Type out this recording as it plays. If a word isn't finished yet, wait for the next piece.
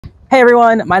Hey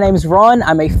everyone, my name is Ron.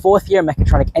 I'm a fourth year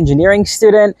mechatronic engineering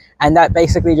student, and that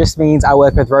basically just means I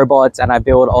work with robots and I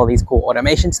build all these cool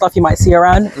automation stuff you might see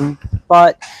around.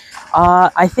 But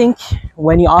I think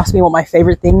when you ask me what my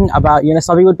favorite thing about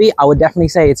UNSW would be, I would definitely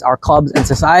say it's our clubs and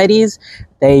societies.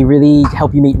 They really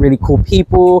help you meet really cool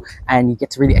people and you get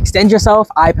to really extend yourself.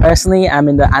 I personally am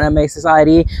in the anime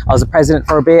society. I was the president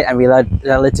for a bit and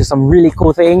that led to some really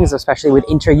cool things, especially with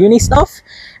intra-uni stuff.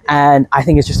 And I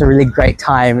think it's just a really great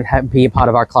time to be a part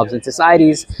of our clubs and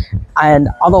societies. And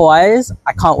otherwise,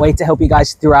 I can't wait to help you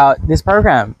guys throughout this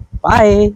program. Bye.